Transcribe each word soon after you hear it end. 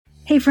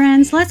Hey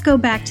friends, let's go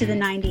back to the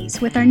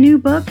 90s with our new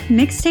book,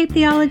 Mixtape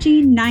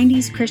Theology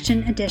 90s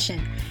Christian Edition.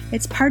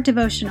 It's part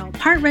devotional,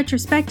 part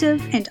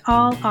retrospective, and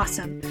all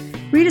awesome.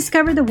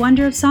 Rediscover the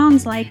wonder of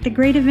songs like The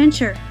Great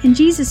Adventure and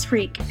Jesus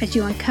Freak as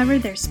you uncover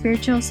their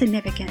spiritual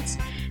significance.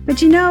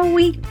 But you know,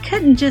 we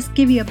couldn't just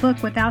give you a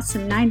book without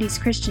some 90s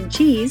Christian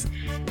cheese.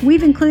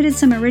 We've included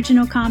some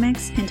original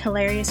comics and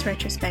hilarious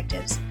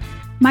retrospectives.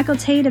 Michael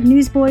Tate of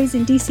Newsboys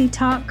and DC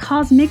Talk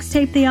calls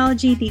Mixtape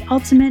Theology the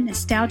ultimate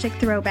nostalgic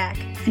throwback,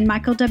 and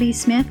Michael W.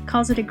 Smith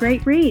calls it a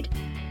great read.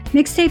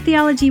 Mixtape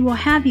Theology will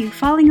have you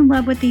falling in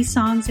love with these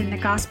songs and the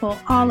gospel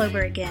all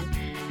over again.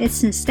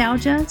 It's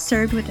nostalgia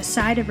served with a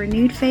side of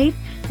renewed faith,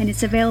 and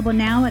it's available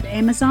now at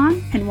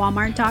Amazon and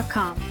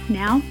Walmart.com.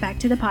 Now, back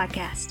to the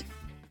podcast.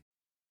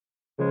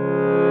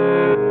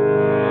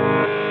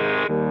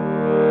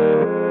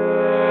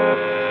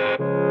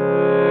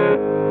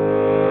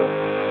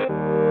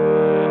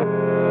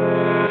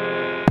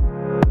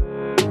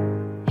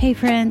 Hey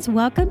friends,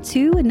 welcome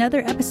to another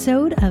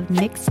episode of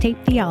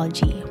Mixtape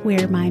Theology,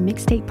 where my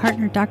mixtape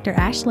partner Dr.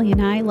 Ashley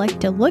and I like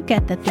to look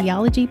at the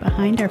theology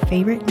behind our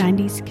favorite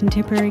 90s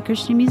contemporary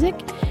Christian music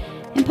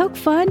and poke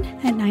fun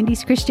at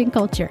 90s Christian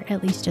culture,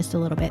 at least just a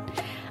little bit.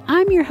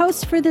 I'm your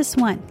host for this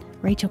one,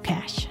 Rachel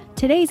Cash.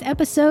 Today's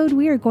episode,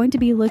 we are going to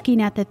be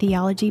looking at the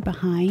theology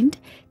behind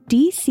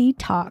DC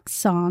Talk's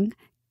song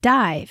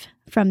Dive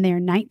from their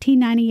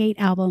 1998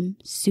 album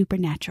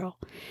Supernatural.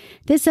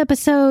 This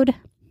episode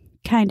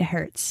kind of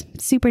hurts.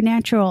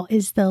 Supernatural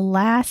is the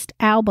last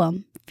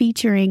album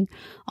featuring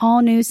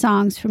all new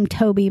songs from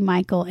Toby,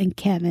 Michael, and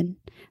Kevin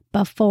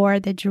before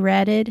the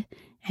dreaded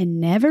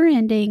and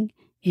never-ending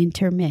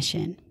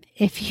intermission.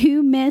 If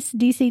you miss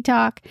DC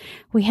Talk,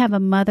 we have a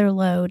mother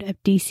load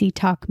of DC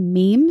Talk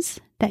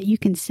memes that you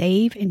can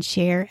save and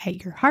share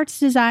at your heart's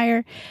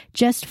desire.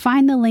 Just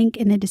find the link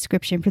in the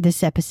description for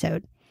this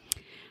episode.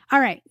 All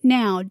right,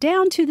 now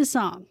down to the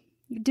song.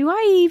 Do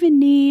I even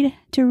need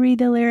to read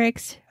the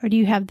lyrics, or do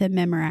you have them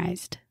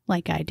memorized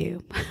like I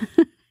do?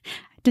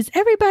 Does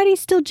everybody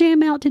still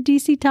jam out to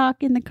DC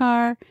Talk in the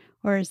car,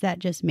 or is that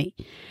just me?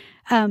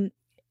 And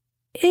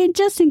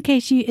just in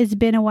case it's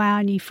been a while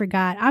and you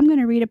forgot, I'm going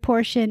to read a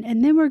portion,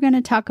 and then we're going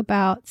to talk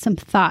about some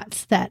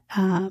thoughts that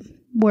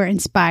were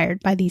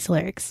inspired by these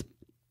lyrics.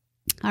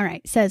 All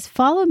right, it says,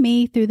 "Follow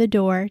me through the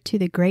door to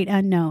the great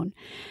unknown.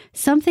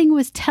 Something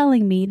was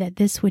telling me that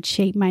this would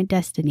shape my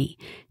destiny.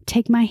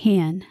 Take my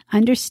hand.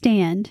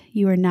 Understand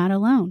you are not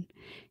alone.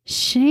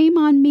 Shame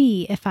on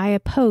me if I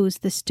oppose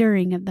the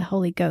stirring of the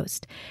Holy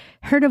Ghost.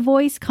 Heard a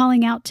voice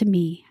calling out to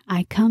me,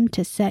 I come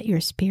to set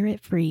your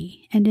spirit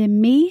free. And in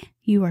me,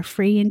 you are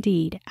free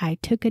indeed. I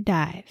took a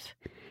dive.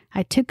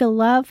 I took a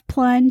love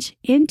plunge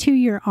into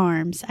your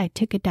arms. I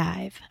took a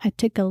dive. I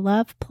took a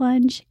love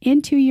plunge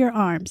into your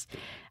arms.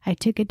 I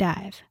took a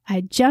dive.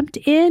 I jumped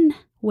in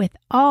with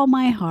all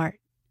my heart.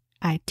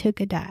 I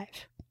took a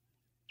dive."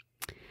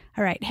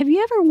 All right. Have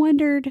you ever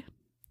wondered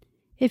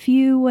if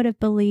you would have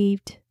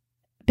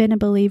been a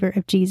believer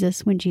of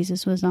Jesus when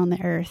Jesus was on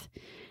the earth?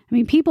 I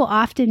mean, people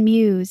often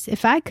muse,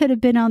 if I could have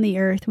been on the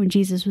earth when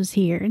Jesus was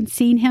here and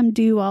seen him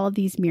do all of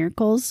these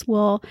miracles,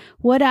 well,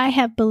 would I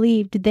have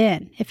believed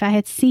then if I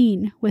had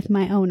seen with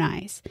my own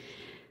eyes?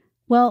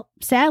 Well,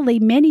 sadly,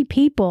 many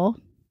people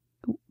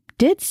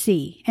did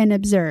see and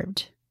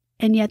observed,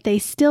 and yet they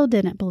still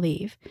didn't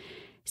believe.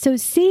 So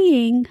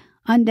seeing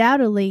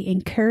undoubtedly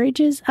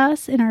encourages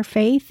us in our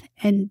faith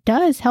and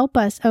does help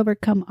us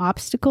overcome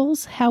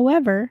obstacles.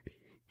 However,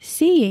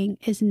 seeing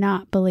is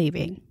not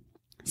believing.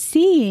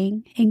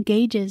 Seeing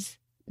engages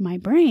my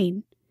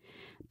brain,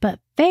 but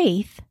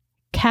faith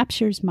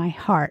captures my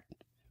heart.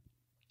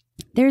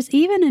 There's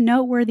even a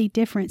noteworthy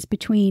difference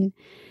between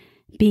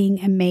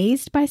being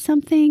amazed by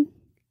something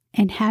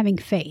and having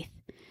faith.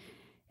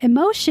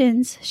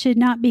 Emotions should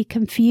not be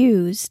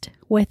confused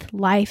with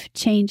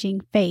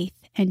life-changing faith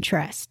and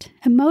trust.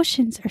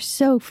 Emotions are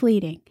so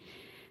fleeting.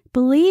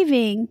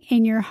 Believing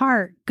in your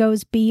heart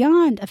goes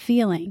beyond a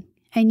feeling,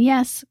 and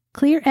yes,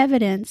 clear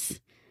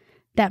evidence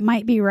that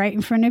might be right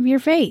in front of your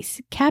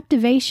face.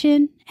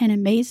 Captivation and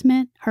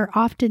amazement are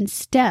often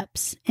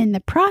steps in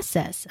the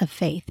process of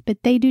faith,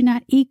 but they do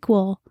not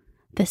equal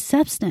the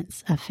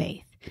substance of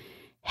faith.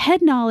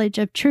 Head knowledge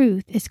of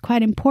truth is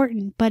quite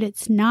important, but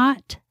it's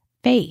not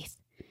faith.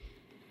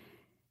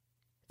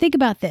 Think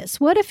about this.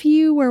 What if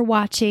you were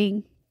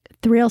watching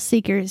thrill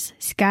seekers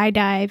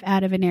skydive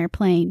out of an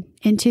airplane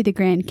into the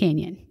Grand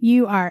Canyon?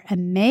 You are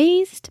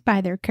amazed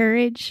by their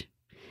courage,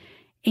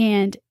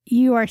 and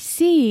you are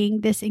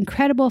seeing this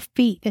incredible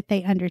feat that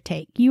they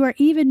undertake. You are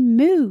even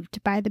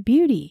moved by the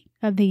beauty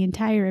of the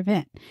entire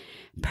event.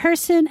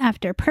 Person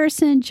after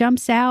person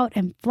jumps out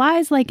and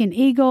flies like an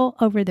eagle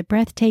over the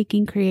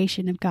breathtaking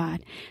creation of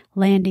God,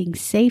 landing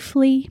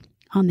safely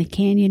on the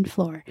canyon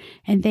floor.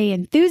 And they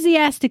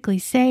enthusiastically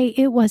say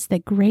it was the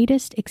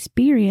greatest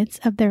experience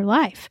of their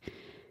life.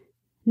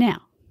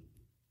 Now,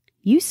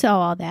 you saw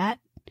all that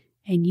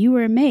and you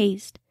were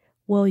amazed.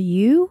 Will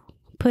you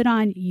put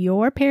on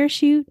your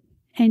parachute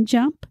and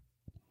jump?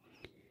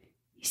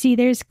 You see,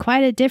 there's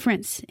quite a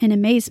difference in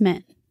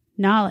amazement,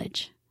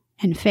 knowledge,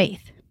 and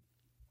faith.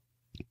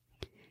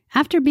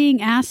 After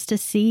being asked to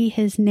see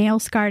his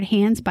nail-scarred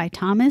hands by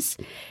Thomas,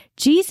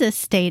 Jesus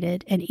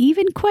stated and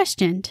even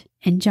questioned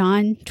in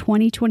John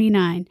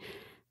 20:29,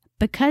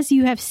 "Because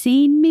you have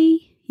seen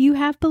me, you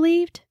have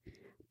believed?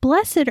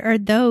 Blessed are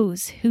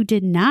those who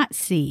did not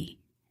see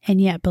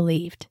and yet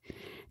believed."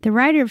 The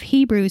writer of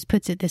Hebrews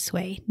puts it this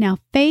way: "Now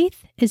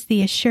faith is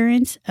the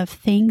assurance of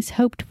things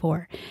hoped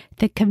for,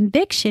 the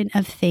conviction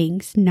of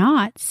things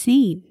not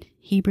seen."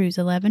 Hebrews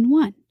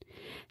 11:1.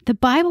 The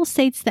Bible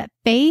states that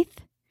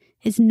faith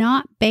is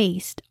not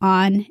based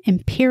on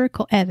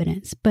empirical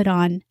evidence, but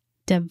on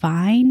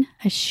divine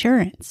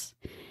assurance,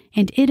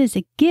 and it is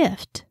a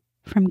gift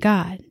from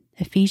God.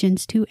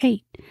 Ephesians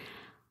 2:8.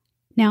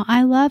 Now,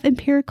 I love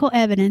empirical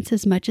evidence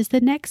as much as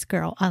the next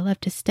girl. I love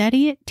to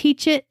study it,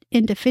 teach it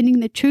in defending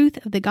the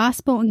truth of the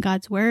gospel and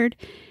God's word,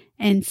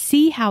 and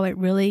see how it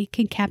really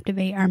can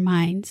captivate our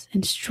minds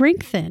and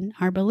strengthen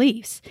our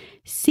beliefs.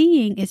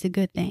 Seeing is a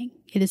good thing.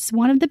 It is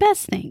one of the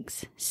best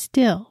things.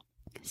 Still,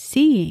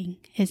 seeing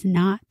is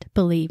not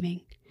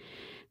believing.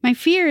 My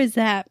fear is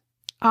that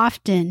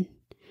often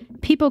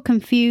people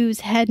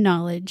confuse head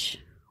knowledge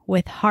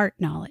with heart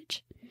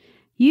knowledge.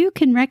 You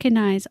can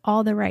recognize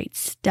all the right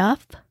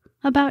stuff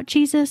about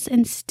Jesus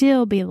and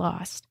still be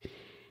lost.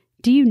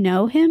 Do you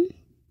know him?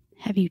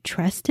 Have you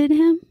trusted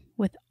him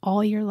with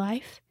all your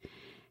life?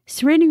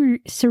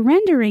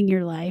 Surrendering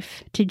your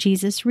life to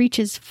Jesus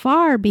reaches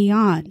far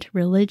beyond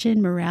religion,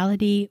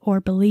 morality,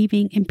 or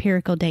believing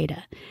empirical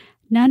data.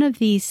 None of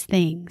these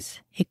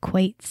things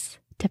equates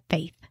to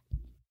faith.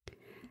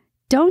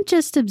 Don't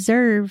just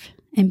observe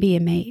and be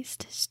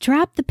amazed.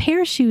 Strap the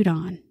parachute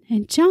on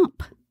and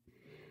jump.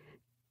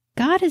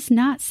 God is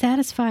not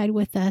satisfied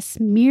with us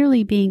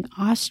merely being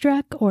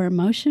awestruck or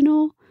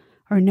emotional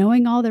or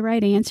knowing all the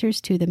right answers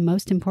to the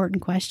most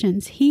important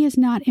questions. He is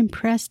not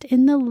impressed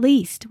in the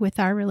least with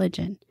our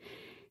religion.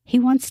 He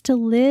wants to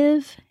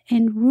live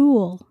and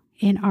rule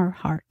in our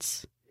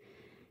hearts.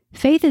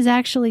 Faith is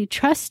actually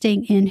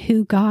trusting in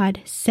who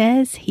God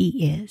says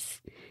he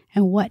is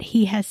and what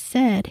he has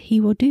said he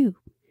will do.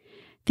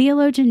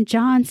 Theologian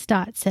John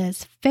Stott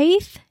says,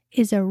 "Faith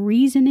is a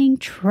reasoning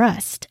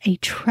trust, a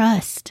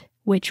trust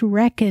which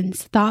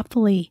reckons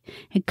thoughtfully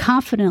and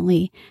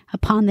confidently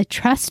upon the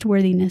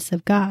trustworthiness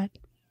of God."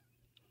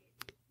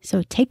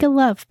 So take a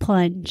love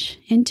plunge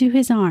into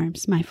his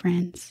arms, my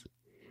friends.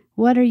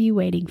 What are you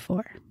waiting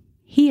for?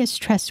 He is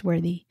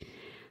trustworthy.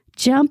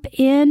 Jump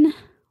in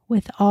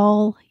with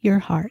all your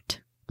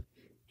heart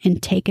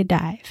and take a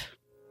dive.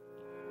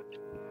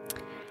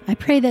 I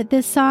pray that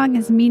this song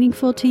is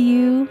meaningful to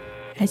you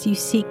as you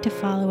seek to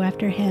follow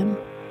after him,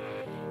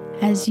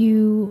 as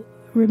you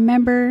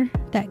remember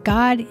that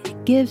God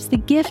gives the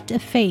gift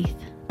of faith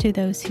to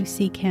those who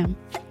seek him.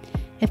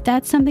 If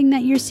that's something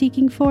that you're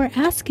seeking for,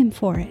 ask him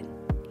for it.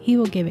 He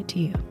will give it to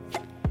you.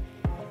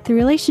 The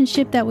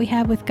relationship that we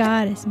have with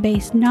God is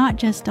based not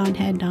just on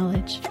head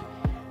knowledge,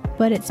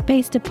 but it's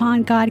based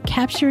upon God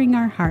capturing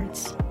our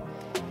hearts,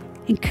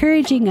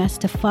 encouraging us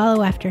to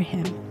follow after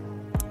him.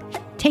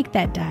 Take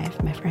that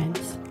dive, my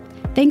friends.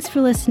 Thanks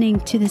for listening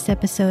to this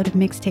episode of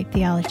Mixtape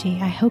Theology.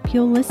 I hope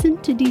you'll listen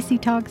to DC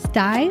Talk's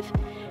Dive,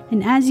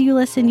 and as you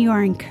listen, you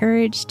are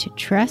encouraged to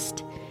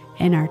trust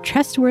in our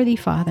trustworthy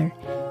Father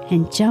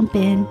and jump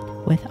in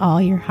with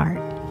all your heart.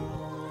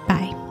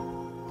 Bye.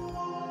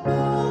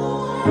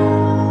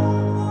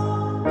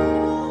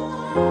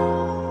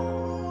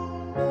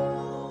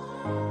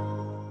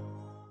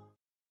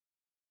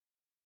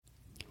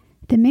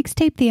 The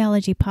Mixtape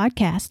Theology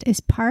podcast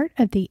is part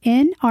of the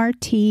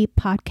NRT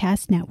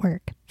Podcast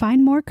Network.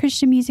 Find more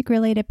Christian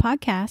music-related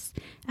podcasts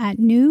at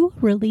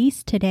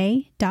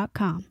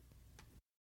newreleasetoday.com.